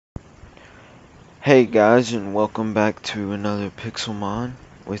Hey guys, and welcome back to another Pixelmon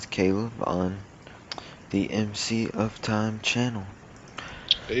with Caleb on the MC of Time channel.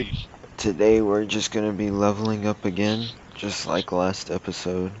 Hey, Today we're just gonna be leveling up again, just like last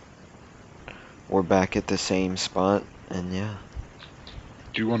episode. We're back at the same spot, and yeah.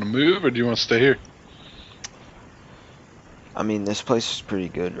 do you want to move or do you want to stay here? I mean, this place is pretty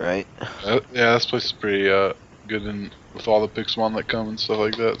good, right? Yeah, this place is pretty good with all the Pixelmon that come and stuff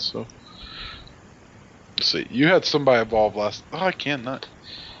like that. So, let's see. You had somebody evolve last. Oh, I cannot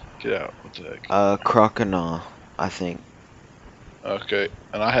get out. What the heck? Croconaw, I think. Okay,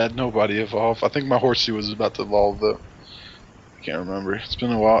 and I had nobody evolve. I think my horsey was about to evolve though. I can't remember. It's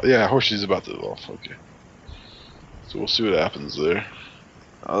been a while. Yeah, horsey's about to evolve. Okay, so we'll see what happens there.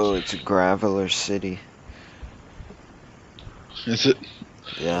 Oh, it's a Graveler City. Is it?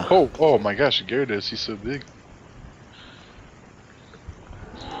 Yeah. Oh my gosh, Gyarados, he's so big.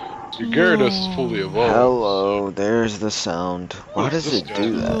 Your Gyarados is fully evolved. Hello, there's the sound. Why Who is does this it guy?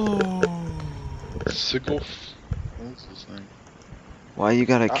 do that? Sickle? What's his name? Why you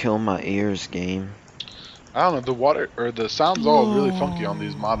gotta kill my ears, game? I don't know, the water or the sound's all really funky on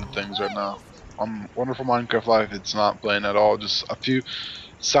these modded things right now. On Wonderful Minecraft Life, it's not playing at all. Just a few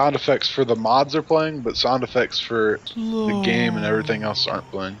sound effects for the mods are playing, but sound effects for the game and everything else aren't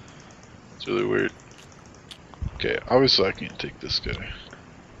playing. It's really weird. Okay, obviously I can't take this guy.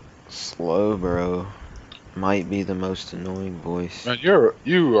 Slow, bro. Might be the most annoying voice. Man,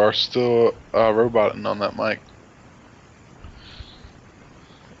 you are still roboting on that mic.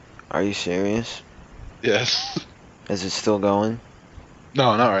 Are you serious? Yes. Is it still going?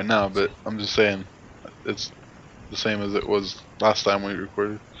 No, not right now, but I'm just saying it's the same as it was last time we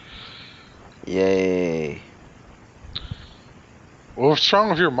recorded. Yay. Well, what's wrong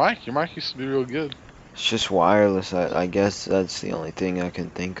with your mic? Your mic used to be real good. It's just wireless. I guess that's the only thing I can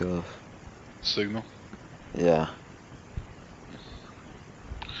think of. Signal. Yeah.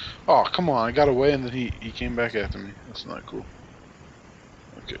 Oh, come on, I got away and then he came back after me. That's not cool.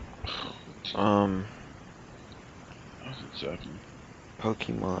 Okay. What's happening?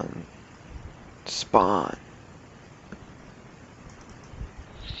 Pokemon spawn.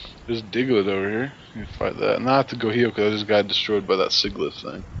 There's Diglett over here. You can fight that. And I have to go heal because I just got destroyed by that Siglet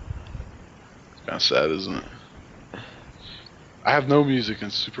thing. It's kind of sad, isn't it? I have no music and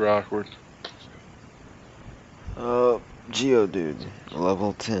it's super awkward. Geodude,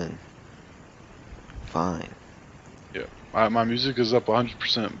 level 10. Fine. Yeah. My music is up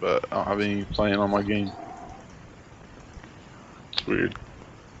 100%, but I don't have any playing on my game. It's weird.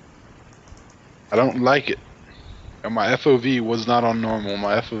 I don't like it. And my FOV was not on normal.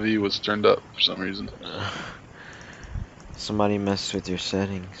 My FOV was turned up for some reason. Somebody messed with your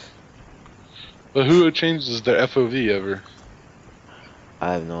settings. But who changes their FOV ever?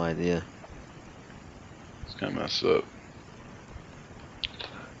 I have no idea. It's kind of messed up.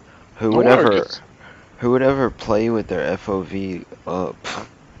 Who would ever play with their FOV up?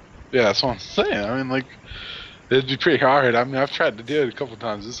 Yeah, that's what I'm saying. I mean, like, it'd be pretty hard. I mean, I've tried to do it a couple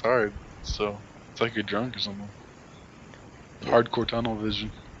times. It's hard. So, it's like you're drunk or something. Hardcore tunnel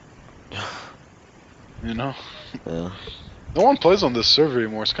vision. You know? Yeah. No one plays on this server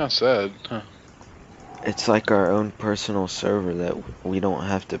anymore. It's kind of sad. Huh. It's like our own personal server that we don't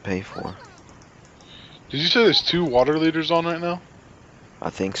have to pay for. Did you say there's 2 water leaders on right now? I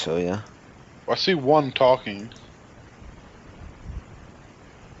think so, yeah. Well, I see one talking.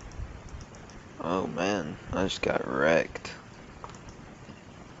 Oh man, I just got wrecked.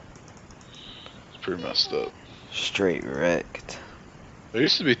 It's pretty messed up. Straight wrecked. There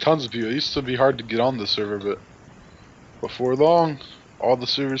used to be tons of people. It used to be hard to get on the server, but before long, all the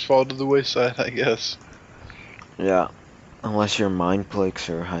servers fall to the wayside, I guess. Yeah. Unless you're Mineplex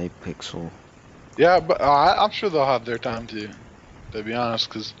or Hypixel. Yeah, but I'm sure they'll have their time to be honest,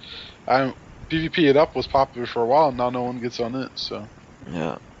 because PvP it up was popular for a while, and now no one gets on it, so.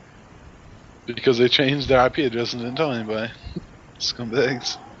 Yeah. Because they changed their IP address and didn't tell anybody.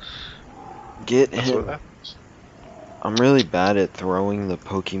 Scumbags. Get That's what him. happens. I'm really bad at throwing the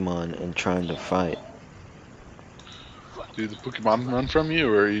Pokemon and trying to fight. Do the Pokemon run from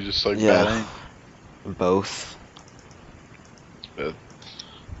you, or are you just like Yeah. bad aim? Both. Bad.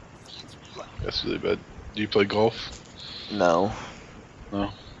 That's really bad. Do you play golf? No.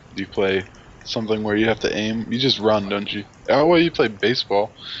 No. Do you play something where you have to aim? You just run, don't you? Oh, well, you play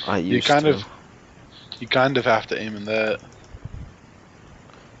baseball. I used You kind to. of have to aim in that.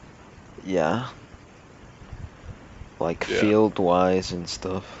 Yeah. Like Yeah. field-wise and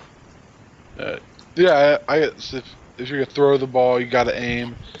stuff. Yeah, I guess if you're gonna throw the ball, you gotta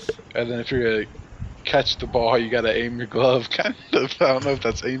aim, and then if you're gonna catch the ball, you gotta aim your glove, kind of. I don't know if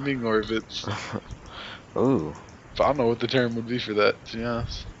that's aiming or if it's. Ooh, I don't know what the term would be for that, to be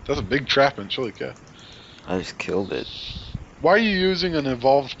honest. That's a big trap in Chili Cat. I just killed it. Why are you using an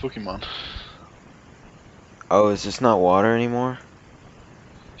evolved Pokemon? Oh, is this not water anymore?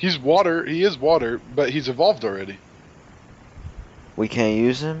 He is water, but he's evolved already. We can't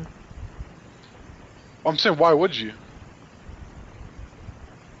use him? I'm saying, why would you?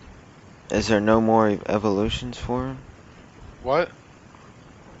 Is there no more evolutions for him? What?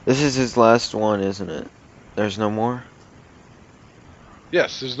 This is his last one, isn't it? There's no more?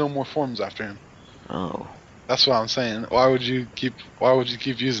 Yes, there's no more forms after him. Oh. That's what I'm saying. Why would you keep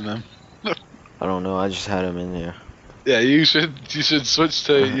using him? I don't know, I just had him in there. Yeah, you should switch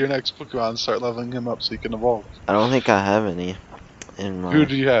to your next Pokemon and start leveling him up so he can evolve. I don't think I have any in my... Who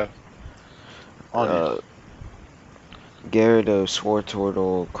do you have? On you. Gyarados,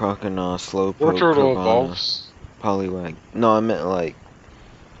 Swartortle, Croconaw, Slowpoke, Wartortle Carvanha, evolves. Poliwag. No, I meant like...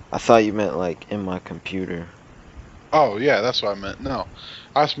 I thought you meant like in my computer. Oh, yeah, that's what I meant. No,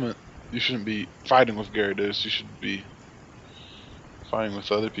 I just meant you shouldn't be fighting with Gyarados. You should be fighting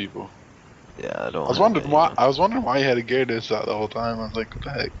with other people. Yeah, I don't. I was wondering why he had a Gyarados out the whole time. I was like, what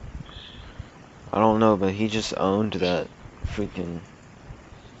the heck? I don't know, but he just owned that freaking.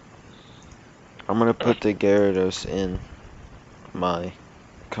 I'm gonna put the Gyarados in my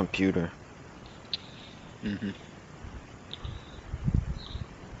computer. It's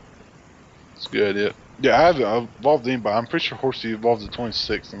a good idea. Yeah, I haven't evolved anybody. I'm pretty sure Horsey evolved at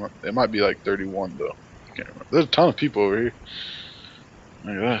 26. It might be like 31 though. I can't remember. There's a ton of people over here. Oh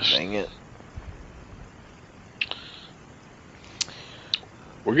my gosh. Dang it.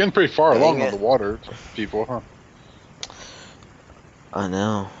 We're getting pretty far Dang along it. on the water people, huh? I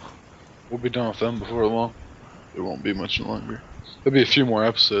know. We'll be done with them before long. It won't be much longer. There'll be a few more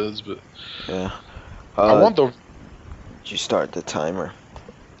episodes, but Yeah. I want the. Did you start the timer?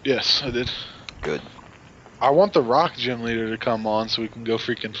 Yes, I did. Good. I want the rock gym leader to come on so we can go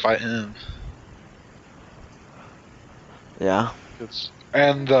freaking fight him. Yeah.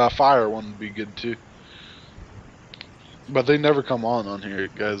 And the fire one would be good too. But they never come on here,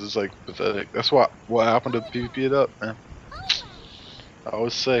 guys. It's like pathetic. That's what happened to PvP it up, man. I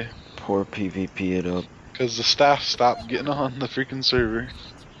always say. Poor PvP it up. Because the staff stopped getting on the freaking server.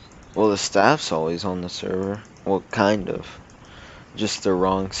 Well, the staff's always on the server. Well, kind of. Just the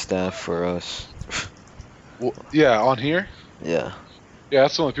wrong staff for us. Well, yeah, on here? Yeah. Yeah,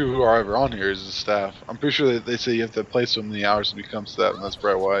 that's the only people who are ever on here is the staff. I'm pretty sure that they say you have to play so many hours to become staff, and that's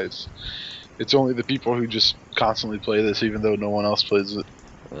Brett Wise. It's only the people who just constantly play this, even though no one else plays it.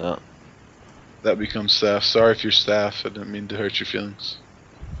 Yeah. That becomes staff. Sorry if you're staff. I didn't mean to hurt your feelings.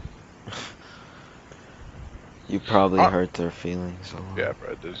 You probably hurt their feelings a lot. Yeah,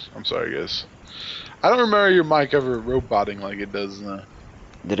 Brett did. I'm sorry, guys. I don't remember your mic ever roboting like it does now.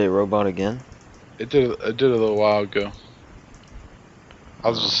 Did it robot again? It did a little while ago. I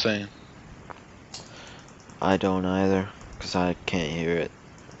was just saying. I don't either, because I can't hear it.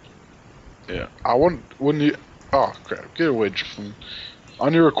 Yeah. I wouldn't you... Oh, crap. Get away from me.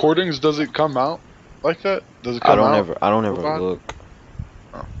 On your recordings, does it come out like that? Does it come out? I don't ever look.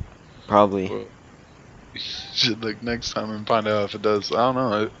 Oh. Probably. Well, you should look next time and find out if it does. I don't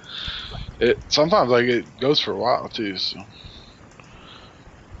know. It sometimes like it goes for a while too. So.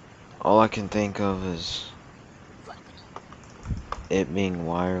 All I can think of is it being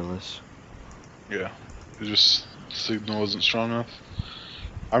wireless. Yeah. It just the signal wasn't strong enough.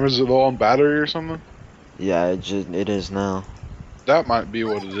 I mean, is it low on battery or something? Yeah, it is now. That might be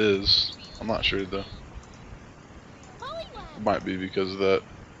what it is. I'm not sure though. It might be because of that.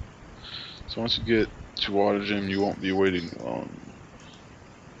 So once you get to Water Gym, you won't be waiting long.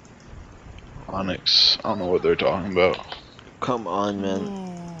 Onyx. I don't know what they're talking about. Come on,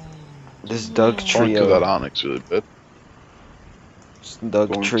 man. This Doug Because trio. that Onyx really bad. This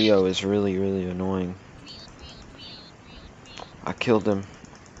Doug trio is really, really annoying. I killed him.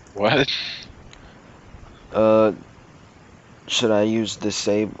 What? Should I use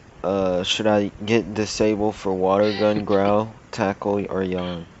disable? Should I get disable for water gun, growl, tackle, or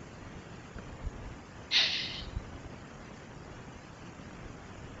yawn?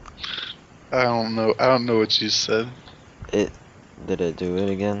 I don't know. I don't know what you said. Did it do it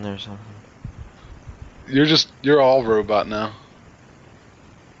again or something? You're all robot now.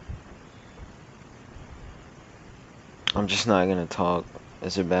 I'm just not gonna talk.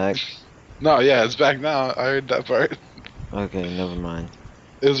 Is it back? No, yeah, it's back now. I heard that part. Okay, never mind.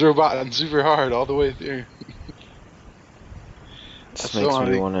 It was robot and super hard all the way through. This makes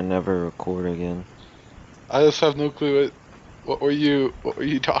me want to never record again. I just have no clue what were you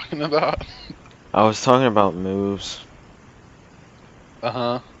talking about? I was talking about moves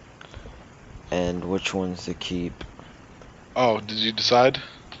Uh-huh. and which ones to keep. Oh, did you decide?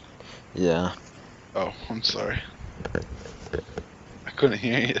 Yeah. Oh, I'm sorry. I couldn't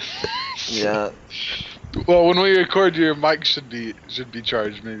hear you. Yeah. Well, when we record, your mic should be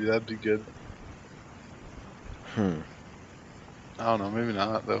charged. Maybe that'd be good. Hmm. I don't know. Maybe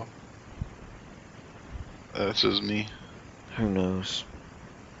not though. That's just me. Who knows?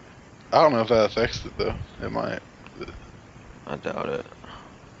 I don't know if that affects it though. It might. I doubt it.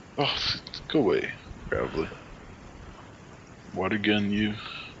 Oh, go away. Probably. What again, you?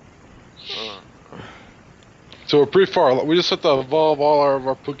 So we're pretty far. We just have to evolve all of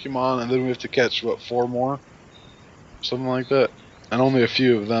our Pokemon, and then we have to catch what 4 more, something like that. And only a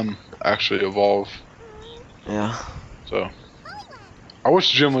few of them actually evolve. Yeah. So I wish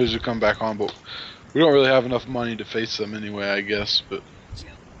gym leaders would come back on, but we don't really have enough money to face them anyway, I guess. But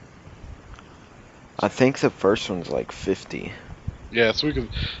I think the first one's like 50. yeah, so we could.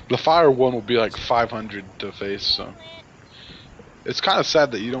 The fire one will be like 500 to face. So it's kind of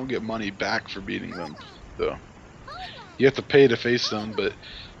sad that you don't get money back for beating them, though. You have to pay to face them, but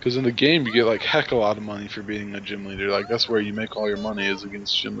because in the game you get like heck a lot of money for beating a gym leader. Like that's where you make all your money is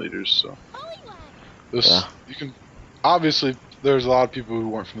against gym leaders. So Yeah. this you can obviously there's a lot of people who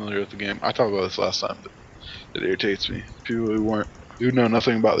weren't familiar with the game. I talked about this last time, but it irritates me. People who know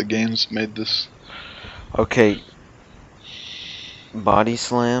nothing about the games made this. Okay. Body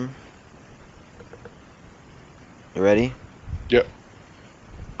slam. You ready? Yep.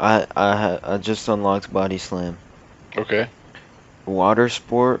 I just unlocked body slam. Okay. Water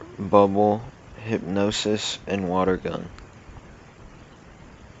sport, bubble, hypnosis, and water gun.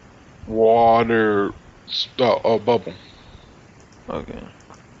 Water. Oh, bubble. Okay.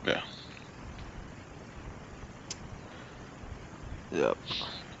 Yeah. Yep.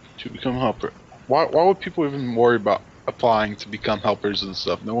 To become a helper. Why would people even worry about applying to become helpers and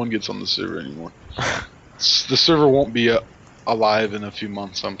stuff? No one gets on the server anymore. The server won't be alive in a few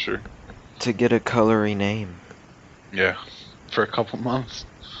months, I'm sure. To get a colory name. Yeah, for a couple months.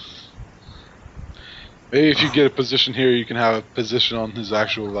 Maybe if you get a position here, you can have a position on his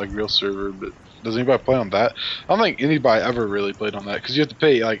actual like real server. But does anybody play on that? I don't think anybody ever really played on that because you have to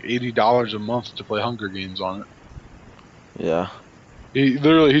pay like $80 a month to play Hunger Games on it. Yeah. He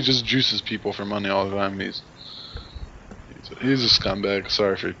just juices people for money all the time. He's a scumbag.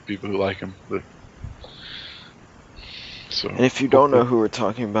 Sorry for people who like him, but so. And if you don't know who we're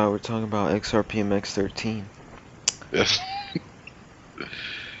talking about XRPMX13. Yes.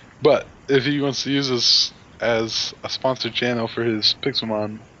 But if he wants to use us as a sponsored channel for his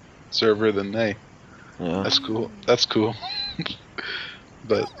Pixelmon server, then hey, Yeah. that's cool. That's cool.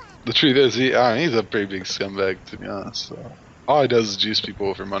 But the truth is, he's a pretty big scumbag, to be honest. So all he does is juice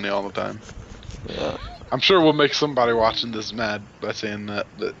people for money all the time. Yeah. I'm sure we'll make somebody watching this mad by saying that,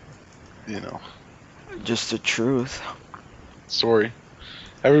 you know. Just the truth. Sorry.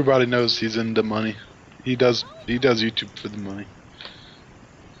 Everybody knows he's into money. He does YouTube for the money.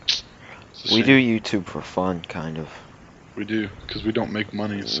 We do YouTube for fun, kind of. We do, because we don't make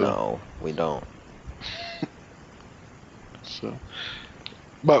money, so. No, we don't. So.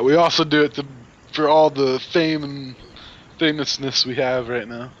 But we also do it for all the fame and famousness we have right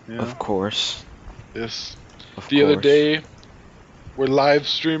now. You know? Of course. Yes. Of the course. other day, we're live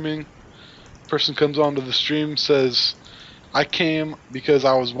streaming. Person comes onto the stream, says, I came because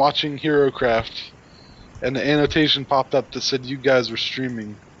I was watching HeroCraft, and the annotation popped up that said you guys were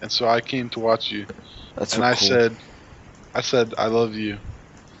streaming, and so I came to watch you. That's and so I cool. said, I love you.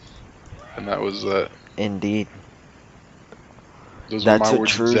 And that was that. Indeed. Those were That's my a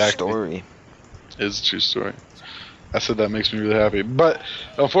words true exactly. story. It's a true story. I said that makes me really happy. But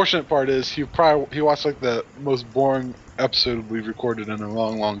the unfortunate part is he watched like the most boring episode we've recorded in a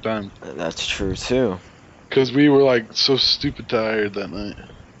long, long time. That's true too. Because we were like so stupid tired that night.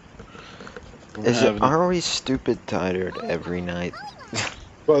 Aren't we stupid tired every night?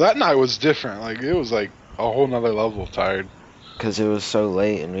 Well, that night was different. Like it was like a whole nother level of tired. Because it was so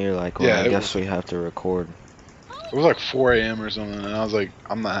late and we were like, well, Yeah, I guess we have to record. It was like 4 a.m. or something, and I was like,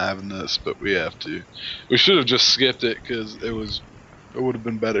 I'm not having this, but we have to. We should have just skipped it because it would have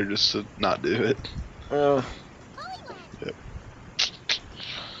been better just to not do it. Yep.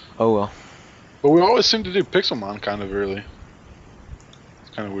 Oh well. But we always seem to do Pixelmon kind of early.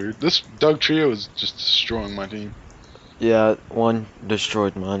 It's kind of weird. This Doug Trio is just destroying my team. Yeah, one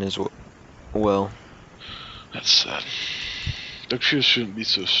destroyed mine as well. That's sad. Doug Trio shouldn't be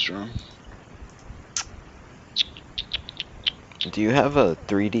so strong. Do you have a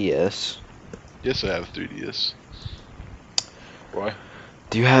 3DS? Yes, I have 3DS. Why?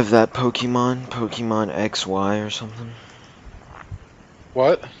 Do you have that Pokemon? Pokemon XY or something?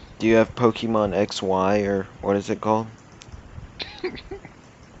 What? Do you have Pokemon XY or what is it called?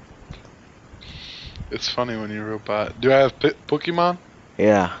 It's funny when you robot. Do I have Pokemon?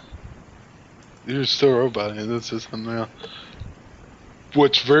 Yeah. You're still roboting. This is something else.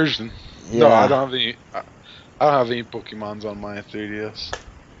 Which version? Yeah. No, I don't have any. I don't have any Pokemons on my 3DS.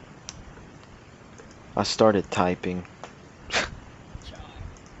 I started typing.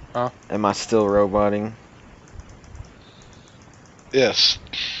 Huh? Am I still roboting? Yes.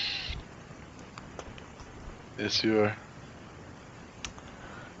 Yes, you are.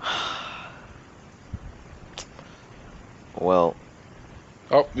 Well.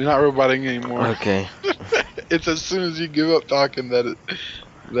 Oh, you're not roboting anymore. Okay. It's as soon as you give up talking that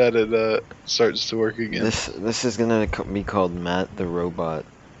it starts to work again. This is gonna be called Matt the Robot.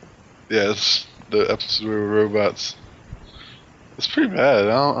 Yes, the episode where we're robots. It's pretty bad.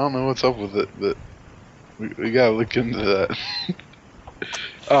 I don't know what's up with it, but we gotta look into that.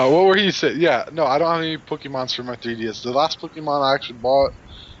 What were you saying? Yeah, no, I don't have any Pokemons for my 3DS. The last Pokemon I actually bought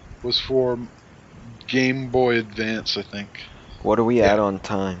was for Game Boy Advance, I think. What are we at on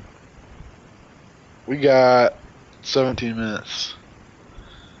time? We got 17 minutes.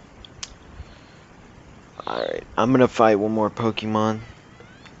 Alright, I'm gonna fight one more Pokemon.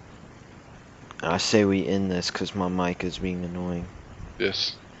 I say we end this because my mic is being annoying.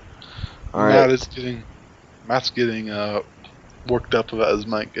 Yes. Alright. Matt's getting worked up about his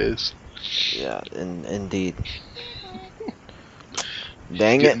mic, guys. Yeah, indeed.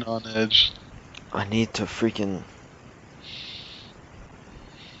 Dang it. Getting on edge. I need to freaking...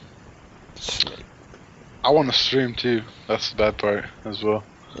 I want to stream too. That's the bad part as well.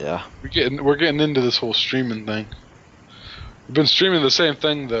 Yeah. We're getting into this whole streaming thing. We've been streaming the same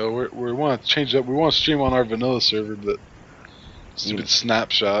thing though. We want to change up. We want to stream on our vanilla server, but stupid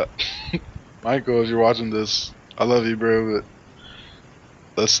snapshot. Michael, if you're watching this, I love you, bro.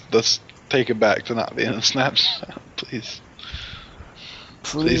 But let's take it back to not being a snapshot, please.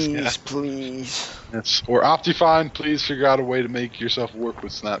 Please. Yes. Or Optifine, please figure out a way to make yourself work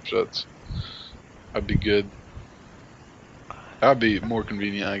with snapshots. That'd be good. That'd be more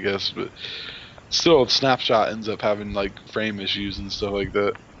convenient, I guess, but still, Snapshot ends up having like frame issues and stuff like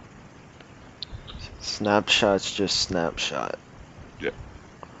that. Snapshot's just snapshot. Yeah.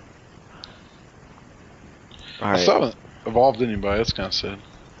 Alright. I still haven't evolved anybody. That's kind of sad.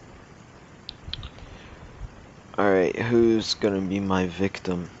 Alright, who's gonna be my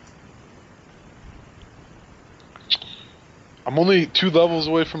victim? I'm only 2 levels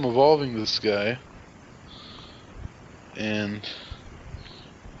away from evolving this guy. And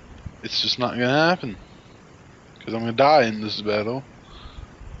it's just not gonna happen. Because I'm gonna die in this battle.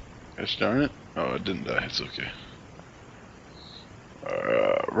 Gosh darn it. Oh, it didn't die. It's okay.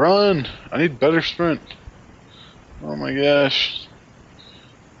 Run! I need better sprint. Oh my gosh.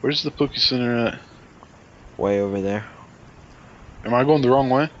 Where's the Poke Center at? Way over there. Am I going the wrong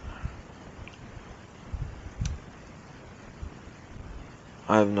way?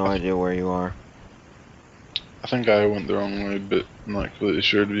 I have no idea where you are. I think I went the wrong way, but I'm not completely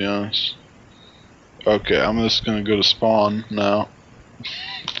sure to be honest. Okay, I'm just gonna go to spawn now.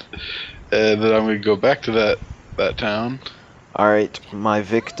 And then I'm gonna go back to that town. Alright, my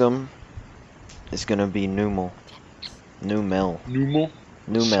victim is gonna be Numel. Numel.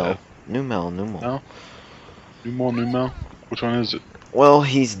 Numel? Numel. No? Numel? Which one is it? Well,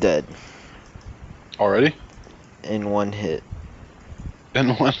 he's dead. Already? In one hit.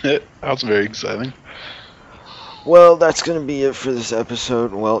 In one hit? That's very exciting. Well, that's gonna be it for this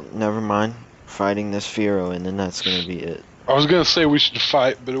episode. Well, never mind. Fighting this Firo, and then that's gonna be it. I was gonna say we should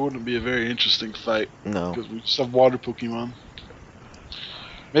fight, but it wouldn't be a very interesting fight. No. Because we just have water Pokemon.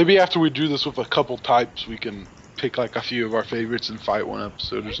 Maybe after we do this with a couple types, we can pick like a few of our favorites and fight one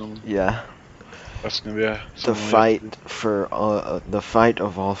episode or something. Yeah. That's gonna be the fight for the fight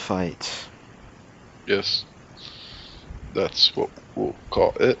of all fights. Yes. That's what we'll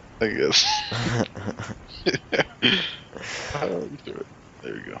call it, I guess. There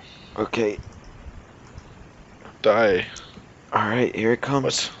we go. Okay. Die. Alright, here it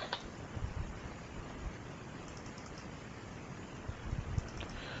comes. What?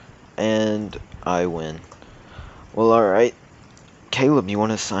 And I win. Well, alright. Caleb, you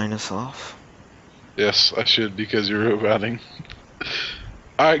want to sign us off? Yes, I should because you're roboting.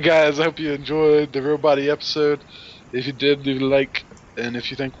 Alright guys, I hope you enjoyed the roboty episode. If you did, leave a like. And if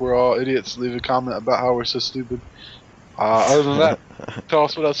you think we're all idiots, leave a comment about how we're so stupid. Other than that, tell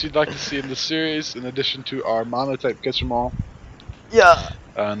us what else you'd like to see in the series, in addition to our Monotype Catch Em All. Yeah.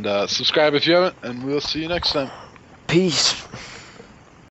 And subscribe if you haven't, and we'll see you next time. Peace.